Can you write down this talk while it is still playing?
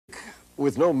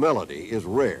with no melody is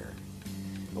rare.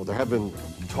 Well, there have been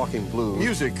talking blues.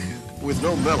 Music with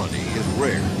no melody is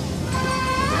rare.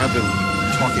 There have been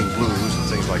talking blues and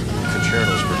things like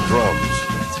concertos for drums.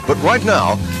 But right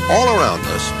now, all around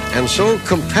us, and so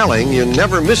compelling you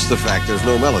never miss the fact there's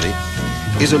no melody,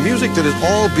 is a music that is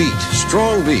all beat,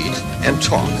 strong beat, and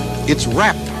talk. It's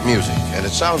rap music, and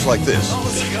it sounds like this.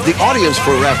 The audience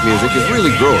for rap music is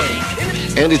really growing,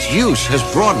 and its use has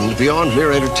broadened beyond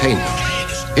mere entertainment.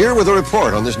 Here with a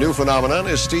report on this new phenomenon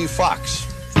is Steve Fox.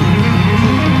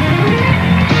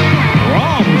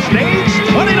 From Stage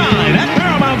 29 at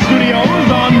Paramount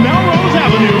Studios on Melrose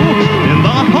Avenue in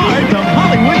the heart of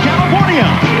Hollywood, California,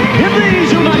 in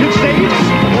these United States,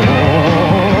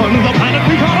 on the planet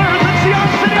we call Earth, it's the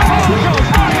Art City of Hollywood.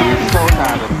 So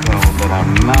tired of film that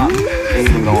I'm not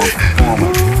even going to perform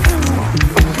it.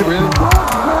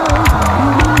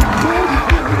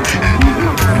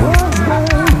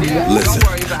 Listen,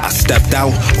 I stepped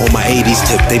out on my 80s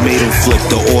tip. They made him flip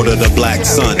the order of the black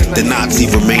sun. The Nazi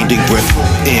remained in grip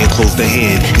and closed the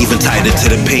hand, even tighter to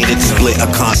the painted split. A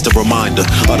constant reminder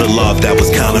of the love that was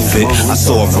counterfeit. I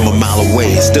saw it from a mile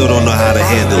away, still don't know how to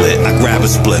handle it. I grab a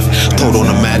spliff, told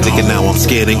on the magic, and now I'm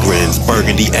scared and grins.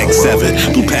 Burgundy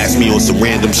X7 blew past me on some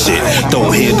random shit.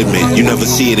 Don't hand him it, you never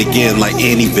see it again like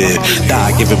Annie Vid.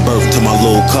 Die giving birth to my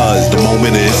little cuz. The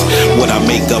moment is what I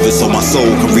make of it, so my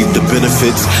soul can reap the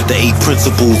benefits. The 8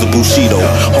 principles of Bushido,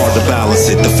 hard to balance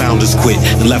it. The founders quit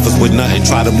and left us with nothing.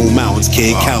 Try to move mountains,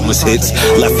 kid, countless hits.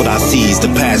 Left what I seized to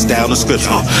pass down the script.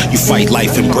 You fight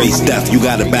life, embrace death. You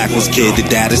got it backwards, kid. The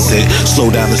data said, slow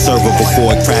down the server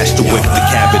before it crashed the whip. The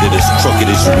cabinet is crooked.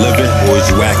 Is you living or is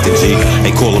you acting, G?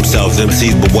 They call themselves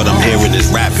MCs, but what I'm hearing is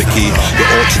rapid, key. The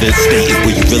alternate state is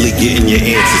where you really getting your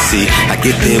answer, see. I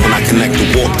get there when I connect the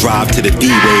warp drive to the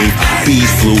D-Wave.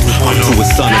 Bees flew up to his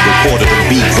son and reported a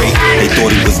beat rate. They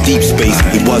thought he was deep space,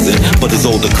 he wasn't, but his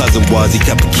older cousin was. He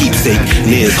kept a keepsake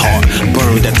near his heart,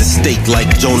 burned at the stake like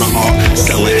Jonah Ark.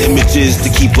 Selling images to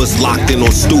keep us locked in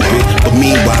on stupid, but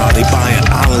meanwhile they buying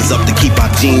islands up to keep our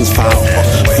genes filed.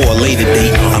 For a later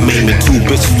date, I'm aiming 2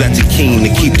 bitches at your king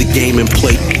to keep the game in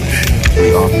play.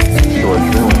 We are short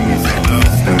film.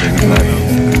 I think that he's not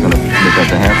going to make that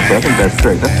to happen, so I think that's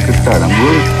great. That's a good start. I'm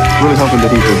really hoping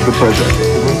that he's a good president.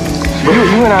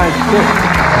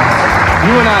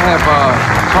 You and I have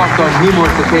talked on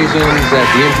numerous occasions at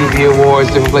the MTV Awards,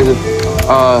 different places.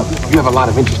 You have a lot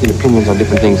of interesting opinions on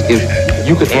different things. If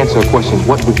you could answer a question,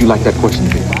 what would you like that question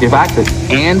to be? If I could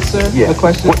answer the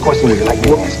question? What question would you like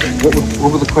to ask?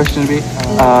 What would the question be?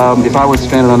 If I was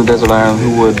stranded on a desert island,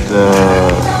 who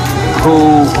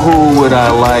would I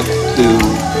like to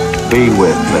be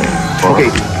with there?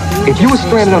 Okay, if you were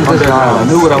stranded on a desert island,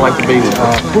 who would I like to be with?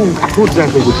 Who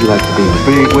exactly would you like to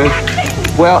be with?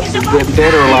 Well,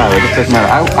 dead or alive, it doesn't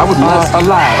matter. I would love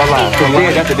alive. Because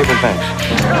dead, that's a different thing.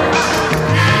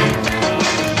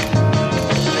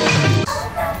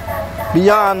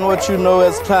 Beyond what you know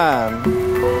as time,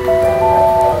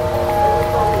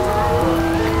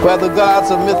 where the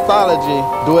gods of mythology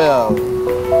dwell,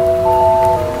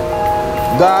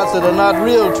 gods that are not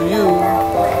real to you,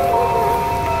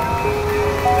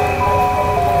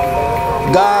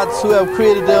 gods who have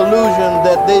created the illusion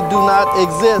that they do not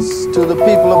exist to the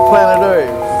people of planet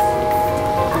Earth.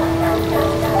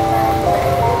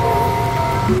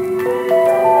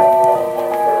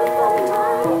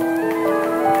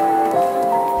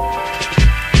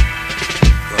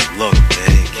 Look,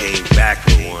 man, came back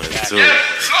with one, too.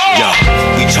 Yo,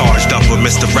 we charged up or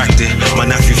misdirected. My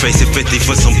nephew facing 50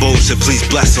 for some bullshit, please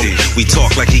bless him. We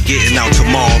talk like he getting out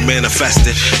tomorrow,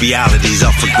 manifested. Reality's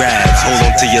up for grabs,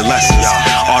 hold on to your lessons.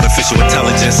 Artificial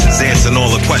intelligence is answering all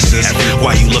the questions.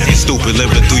 Why you looking stupid,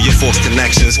 living through your false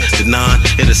connections? The 9,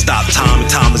 it'll stop time,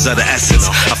 and time is of the essence.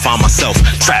 I find myself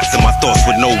trapped in my thoughts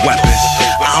with no weapons.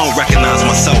 I don't recognize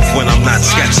myself when I'm not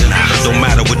sketching. Don't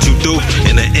matter what you do,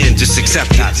 in the end, just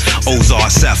accept it.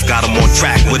 Ozar Seth got him on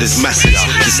track with his message.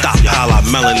 To stop highlight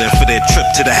melanin for their trip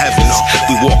to the heavens.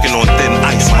 We walking on thin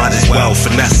ice, might as well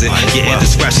finesse it. Your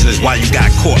indiscretion is why you got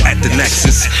caught at the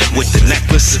nexus. With the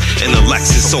necklace and the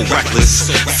Lexus so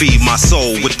reckless. Feed my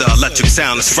soul with the electric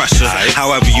sound that's fresher.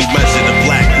 However you measure the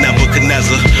black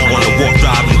Nebuchadnezzar on the warp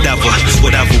drive endeavor.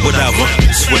 Whatever.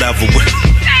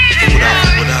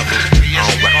 I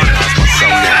don't recognize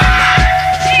myself now.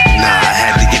 Nah, I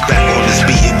had to get back on this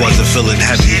beat, it wasn't feeling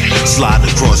heavy.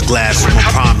 Sliding across glass with my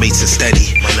primates and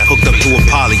steady. Hooked up to a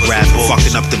polygraph,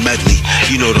 fucking up the medley.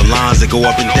 You know the lines that go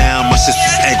up and down, my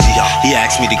sister's edgy. He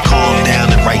asked me to calm down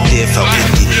and right there felt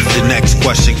empty. The next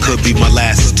question could be my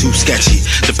last, is too sketchy.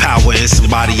 The power in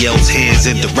somebody else's hands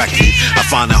indirectly. I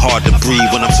find it hard to breathe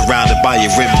when I'm surrounded by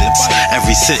your remnants.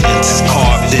 Every sentence is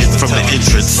carved in from the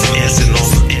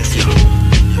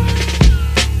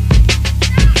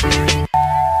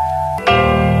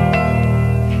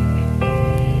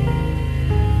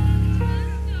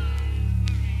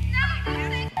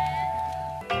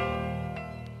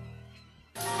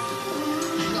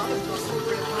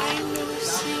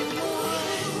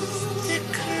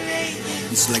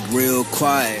much, like real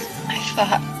quiet. I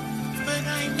thought.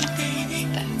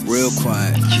 Real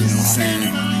quiet, you know what I'm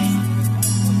saying?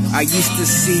 I used to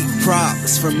seek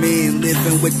props for men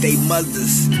living with their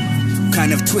mothers.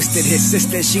 Kind of twisted his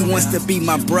sister, she wants to be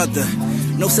my brother.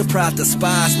 No surprise,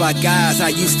 despised by guys I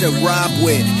used to rob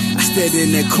with. I stood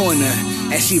in the corner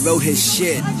as she wrote his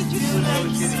shit.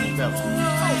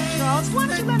 Charles, why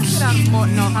don't you let him get out of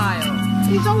Morton, Ohio?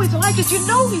 He's always liked it. You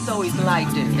know he's always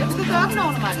liked it. Ever since I've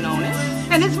known him, I've known it.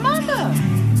 And his mother,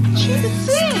 she could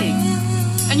sing.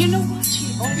 And you know what?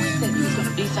 She always said he was going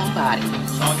to be somebody.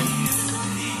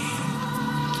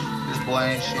 This boy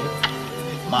ain't shit.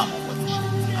 Mama wasn't shit.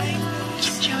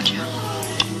 Jojo.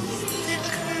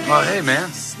 Oh, hey, man.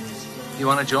 You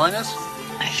want to join us?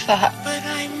 I thought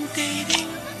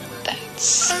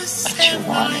that's what you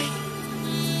wanted.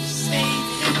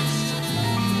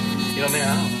 You know, man, I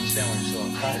don't understand why you're so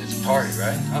uptight. It's a party,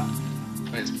 right? Huh? I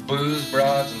mean, it's booze,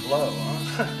 broads, and blow,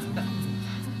 huh?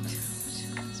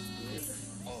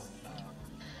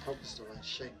 Hope it's the right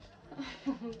shape.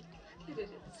 Look at it.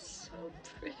 It's so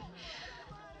pretty.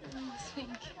 Oh, thank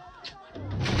you.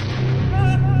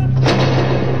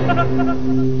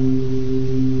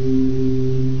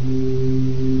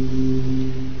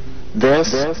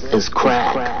 This is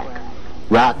crack,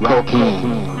 rock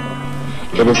cocaine.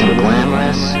 It isn't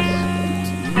glamorous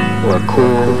or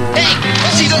cool. Hey,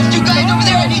 see those two guys over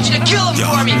there? I need you to kill them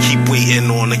for me. Keep waiting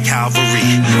on the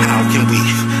cavalry. How can we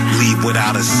leave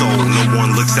without a soul? No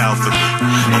one looks out for me.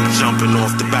 I'm jumping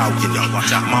off the balcony.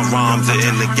 My rhymes are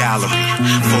in the gallery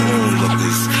for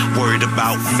onlookers. Worried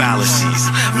about fallacies,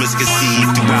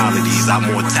 misconceived dualities. Our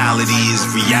mortality is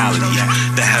reality.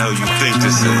 The hell you think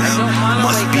this is?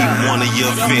 Must be one of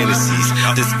your fantasies.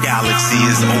 This galaxy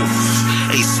is over.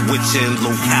 Switching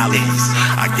localities.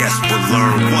 I guess we'll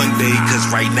learn one day, cause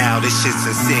right now this shit's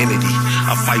insanity.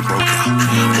 A fight broke out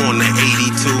on the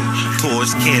 82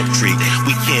 towards Camp Creek.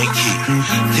 We can't keep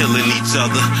killing each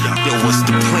other. Yo, what's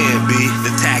the plan, B?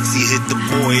 The taxi hit the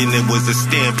boy and it was a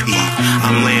stampede.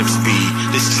 I'm lamp speed.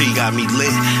 This tree got me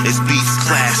lit. It's beats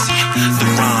classy. The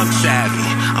rhyme savvy.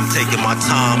 I'm taking my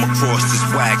time across this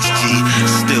wax G.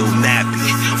 Still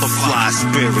nappy, but fly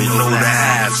spirit, know the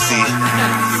half, see.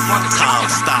 Time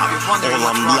stop, all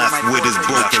I'm left with is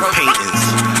broken paintings.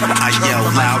 I yell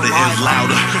louder and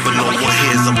louder, but no one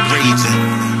hears I'm raging.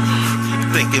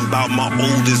 Thinking about my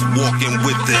oldest walking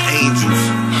with the angels.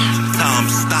 Time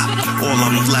stop, all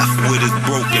I'm left with is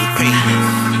broken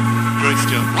paintings.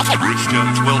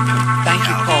 Welcome. Thank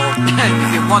you, Paul.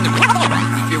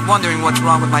 If you're wondering what's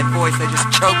wrong with my voice, I just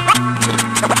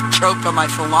choked on my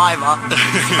saliva.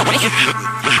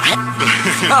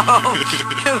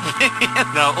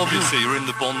 Now, obviously, you're in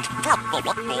the bond.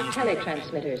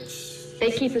 Teletransmitters.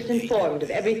 They keep us informed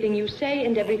of everything you say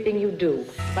and everything you do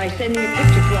by sending a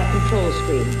picture to our control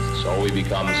screens. So we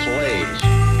become slaves.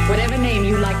 Whatever name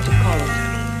you like to call it.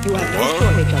 You have no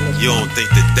shortage on this. You don't think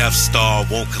the Death Star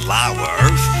won't collide with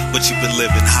Earth? But you've been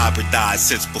living hybridized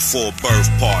since before birth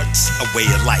parts. A way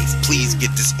of life, please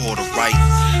get this order right.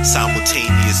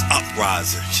 Simultaneous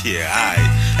uprising, yeah, alright.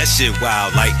 That shit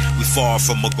wild, like we far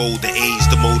from a golden age.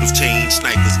 The motive change,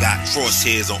 snipers got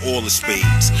crosshairs on all the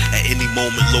spades. At any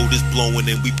moment, load is blowing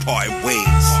and we parting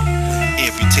ways.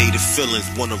 Amputated feelings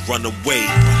wanna run away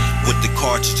with the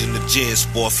cartridge in the gin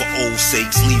sport for old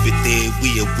sakes. Leave it there,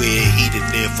 we aware, heated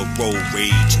there for road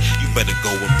rage. You better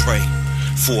go and pray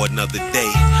for another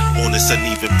day on this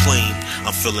uneven plane.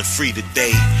 I'm feeling free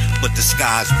today, but the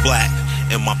sky's black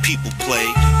and my people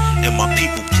plagued, and my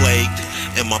people plagued,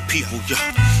 and my people,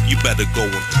 you better go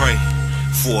and pray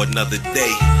for another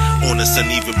day on this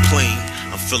uneven plane.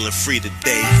 I'm feeling free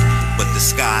today, but the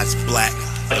sky's black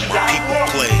and my people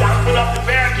plagued. Put up the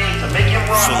barricades and make him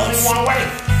run only one way.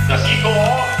 Cause he go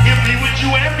off, he'll be with you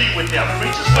and be with them.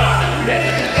 Preachers start to do that.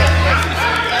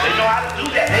 They know how to do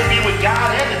that. They be with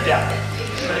God and the devil.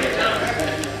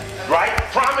 Right?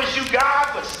 Promise you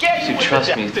God, but scare you with the devil.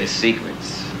 Trust me with your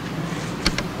secrets.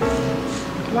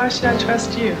 Why should I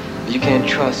trust you? You can't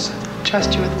trust.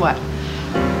 Trust you with what?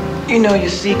 You know your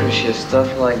secrets, your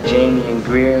stuff like Jamie and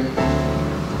Greer.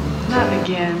 Not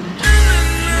again.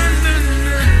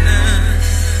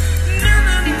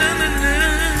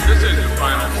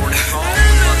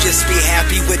 Just be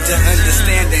happy with the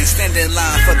understanding. Stand in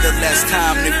line for the last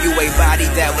time to view a body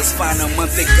that was fine a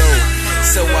month ago.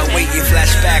 So I wait and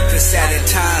flash back to sadder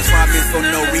times. Rhyming for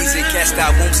no reason, cast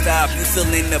I won't stop. You fill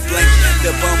in the blank.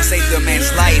 The bum saved the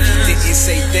man's life. Didn't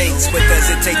say thanks. What does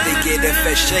it take to get a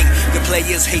fair shake? The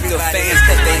players hate the fans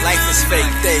cause their life is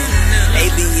fake. They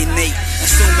alienate,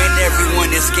 assuming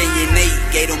everyone is gay and Nate.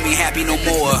 Gay don't mean happy no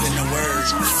more. In the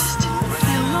words.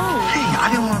 Hello. Hey, I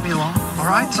didn't want to be alone, all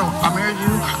right? So I married you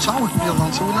so I wouldn't be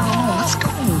alone, so we're not alone. Let's go.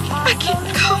 I can't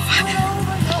go.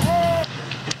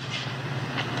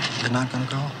 You're not gonna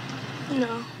go?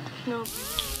 No.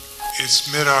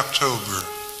 It's mid-October.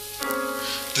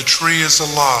 The tree is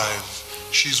alive.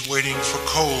 She's waiting for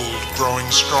cold, growing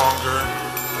stronger.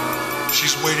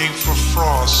 She's waiting for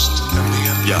frost and the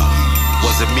end. Yeah.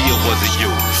 Was it me or was it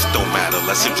you? Don't matter,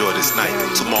 let's enjoy this night.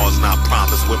 Tomorrow's not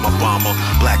promised with my bomber,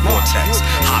 Black Vortex.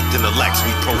 Hopped in the Lex,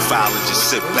 we profile and just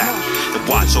sit back and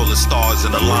watch all the stars in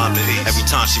alignment. Every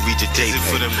time she reach a date,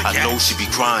 I know she be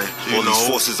crying. All these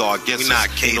forces are against us.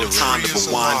 Ain't no time to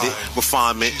rewind it.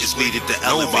 Refinement is needed to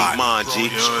elevate mind, G.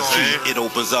 It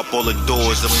opens up all the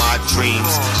doors of my dreams.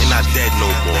 Ain't not dead no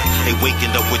more. Ain't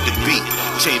waking up with the beat.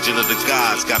 Changing of the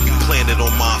gods got me planted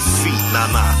on my feet. Nah,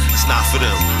 it's not for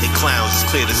them. They clowns, it's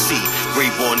clear to see.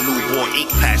 Grave-on Nubourn Inc.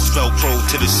 patch Velcro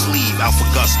to the sleeve. Out for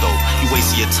gusto. You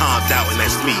wasting your time doubting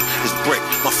that's me. It's brick.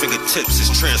 My fingertips is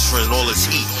transferring all its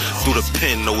heat through the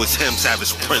pen. No, it's him,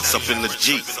 Savage Prince up in the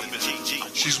Jeep.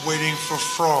 She's waiting for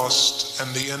frost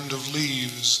and the end of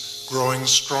leaves growing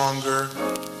stronger.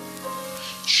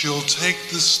 She'll take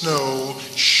the snow,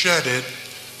 shed it,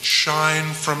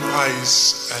 shine from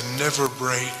ice and never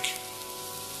break.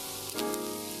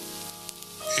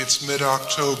 It's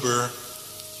mid-October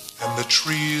and the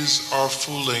trees are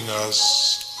fooling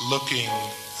us, looking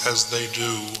as they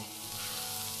do,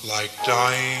 like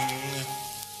dying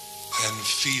and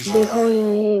fever. Big hole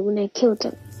in your head when they killed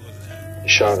him.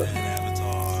 Shot her.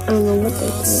 I don't know what they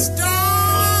did.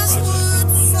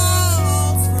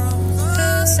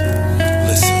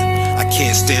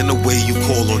 Can't stand the way you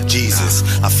call on Jesus.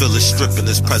 I feel it stripping.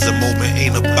 This present moment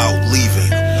ain't about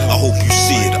leaving. I hope you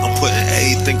see it. I'm putting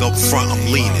everything up front. I'm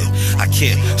leaning. I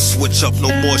can't switch up no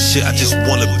more shit. I just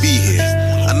wanna be here.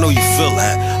 I know you feel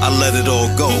that. I let it all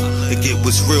go. It get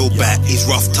what's real back. These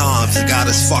rough times, it got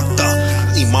us fucked up.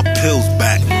 I need my pills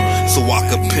back so I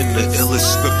could pin the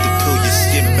illest script to peel your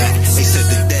skin back. They said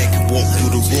the dad could walk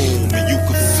through the room and you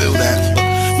could feel that.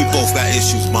 We both got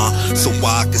issues, ma, so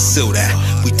why I conceal that?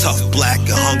 We tough, black,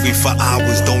 and hungry for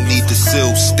hours, don't need the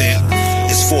seal stamp.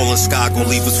 This falling sky gon'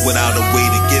 leave us without a way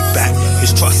to get back.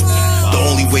 Just trust me, the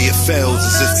only way it fails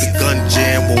is if the gun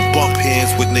jam won't bump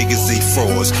hands with niggas they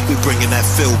frauds. We bringing that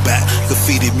feel back,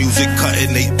 graffiti music cutting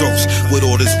they throats with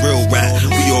all this real rap.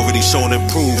 We already shown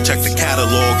improved, check the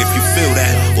catalog if you feel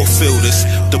that or feel this.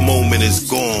 The moment is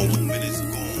gone.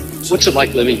 What's it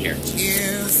like living here?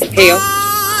 Hell.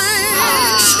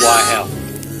 Why hell?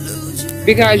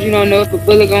 Because you don't know if a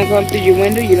bullet gonna come through your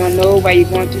window. You don't know why you're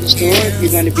going to the store, if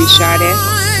you're gonna be shot at,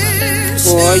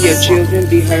 or your children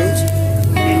be hurt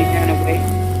in any kind of way.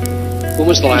 When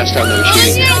was the last time they were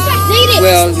shooting here?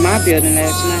 Well, it was my building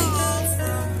last night.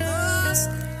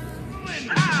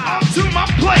 Up to my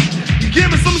plate, give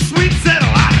me some sweet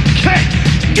satellite cake.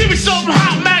 Give me some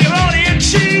hot macaroni and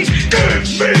cheese. Give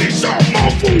me some more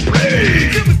food,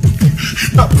 please.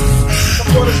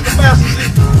 For this capacity.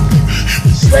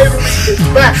 Slavery is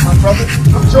back, my brother.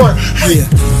 I'm Jordan. Yeah,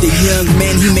 the young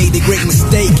man, he made a great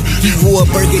mistake. He wore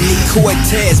burgundy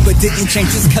Cortez, but didn't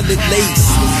change his colored lace.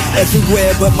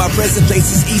 Everywhere but my present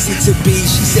place is easy to be.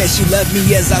 She said she loved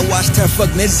me as I watched her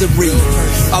fuck misery.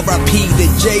 R.I.P. to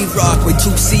J-Rock with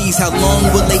 2 C's. How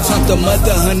long will they talk to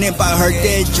mother, hunted by her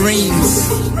dead dreams?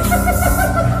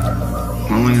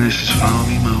 Loneliness has followed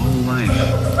me my whole life.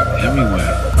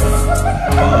 Everywhere.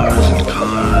 Bars and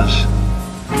cars,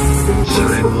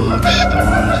 sidewalks,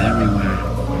 stores, everywhere.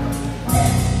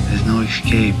 There's no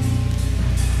escape.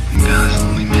 And God's a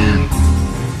lonely man.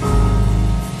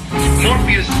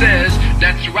 Morpheus says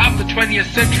that throughout the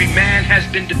 20th century, man has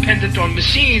been dependent on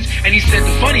machines, and he said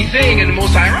the funny thing and the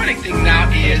most ironic thing now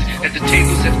is that the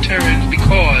tables have turned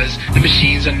because the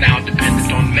machines are now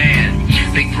dependent on man.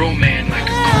 They grow man like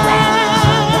a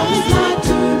crop.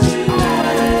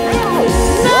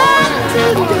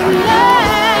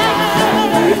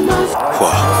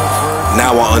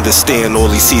 Now I understand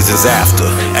all these seasons after.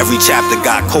 Every chapter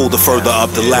got colder further up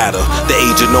the ladder. The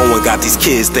age of knowing got these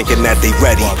kids thinking that they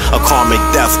ready. A karmic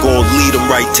death gon' lead them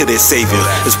right to their savior.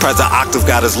 This present octave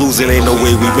got us losing, ain't no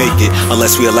way we make it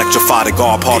unless we electrify the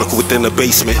guard particle within the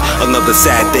basement. Another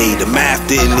sad day, the math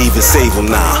didn't even save them,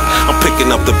 nah. I'm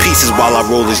picking up the pieces while I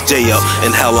roll this J up.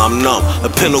 And hell, I'm numb. The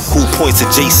pinnacle points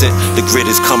adjacent. The grid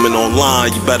is coming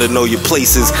online, you better know your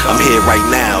places. I'm here right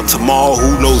now, tomorrow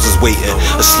who knows is waiting.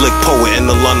 A slick poet in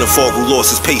the London fog who lost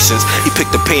his patience. He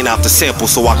picked the paint out the sample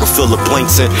so I could fill the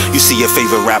blanks in. You see your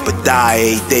favorite rapper die,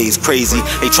 8 days crazy.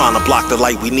 They trying to block the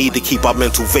light we need to keep our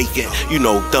mental vacant. You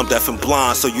know, dumb, deaf and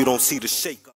blind so you don't see the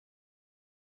shake.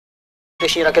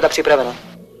 Raketa připravena.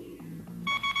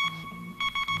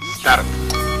 Start.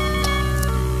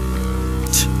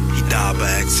 die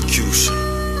by execution.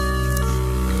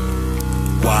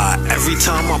 Why? Every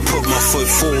time I put my foot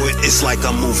forward, it's like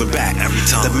I'm moving back. Every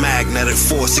time. The magnetic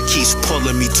force, it keeps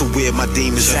pulling me to where my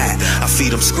demons at. I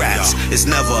feed them scraps, it's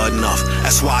never enough.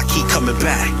 That's why I keep coming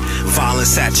back.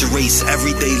 Violence saturates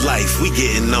everyday life, we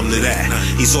getting numb to that.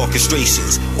 These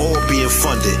orchestrations, all being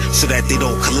funded so that they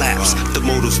don't collapse. The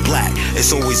motive's black,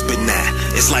 it's always been that.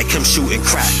 It's like him shooting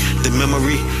crack. The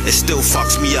memory, it still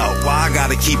fucks me out. Why I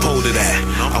gotta keep hold of that?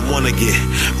 I wanna get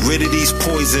rid of these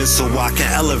poisons so I can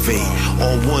elevate.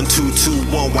 On 1, 2, 2,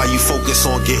 1, while you focus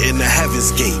on getting the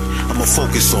heaven's gate. I'ma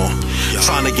focus on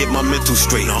trying to get my mental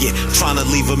straight. Yeah, trying to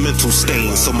leave a mental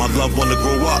stain so my loved one to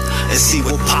grow up and see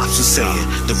what Pops was saying.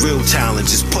 The real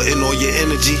challenge is putting all your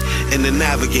energy into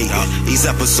navigating these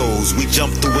episodes we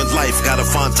jump through in life. Gotta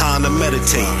find time to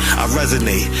meditate. I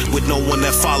resonate with no one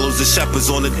that follows the shepherds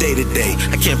on the day-to-day.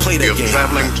 I can't play that game.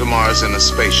 Traveling to Mars in a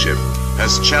spaceship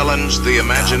has challenged the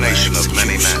imagination of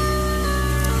many men.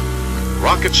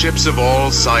 Rocket ships of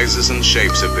all sizes and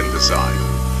shapes have been designed,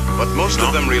 but most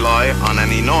of them rely on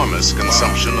an enormous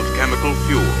consumption of chemical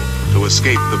fuel to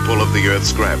escape the pull of the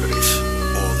Earth's gravity.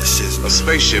 A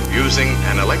spaceship using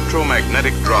an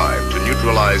electromagnetic drive to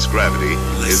neutralize gravity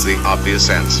is the obvious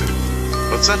answer,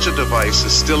 but such a device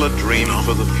is still a dream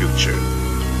for the future.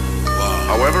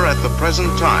 However, at the present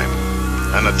time,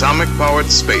 an atomic-powered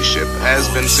spaceship has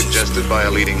been suggested by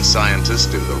a leading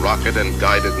scientist in the rocket and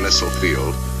guided missile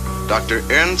field, Dr.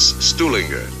 Ernst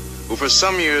Stuhlinger, who for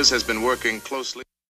some years has been working closely